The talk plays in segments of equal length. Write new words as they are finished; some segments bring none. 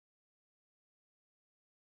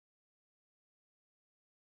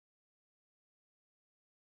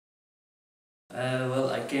Well,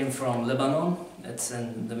 I came from Lebanon. It's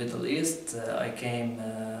in the Middle East. I came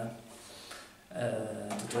to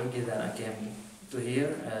Turkey, then I came to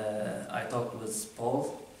here. I talked with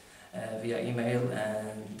Paul via email,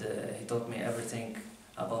 and he taught me everything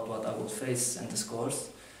about what I would face in this course,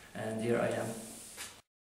 and here I am.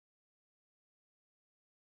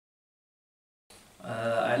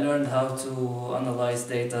 I learned how to analyze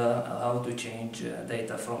data, how to change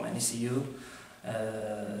data from an ECU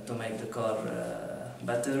to make the car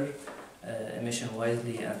better, emission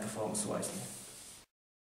wisely and performance wisely.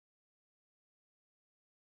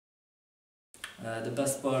 The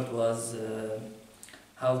best part was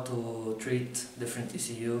how to treat different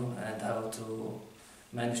ECU and how to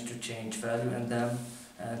manage to change value in them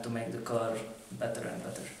and to make the car better and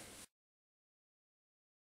better.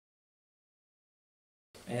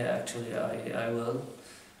 Yeah, actually I will.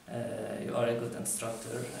 You are a good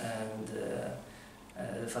instructor, and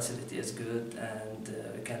the facility is good, and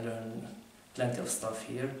we can learn plenty of stuff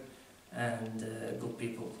here, and good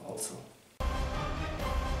people also.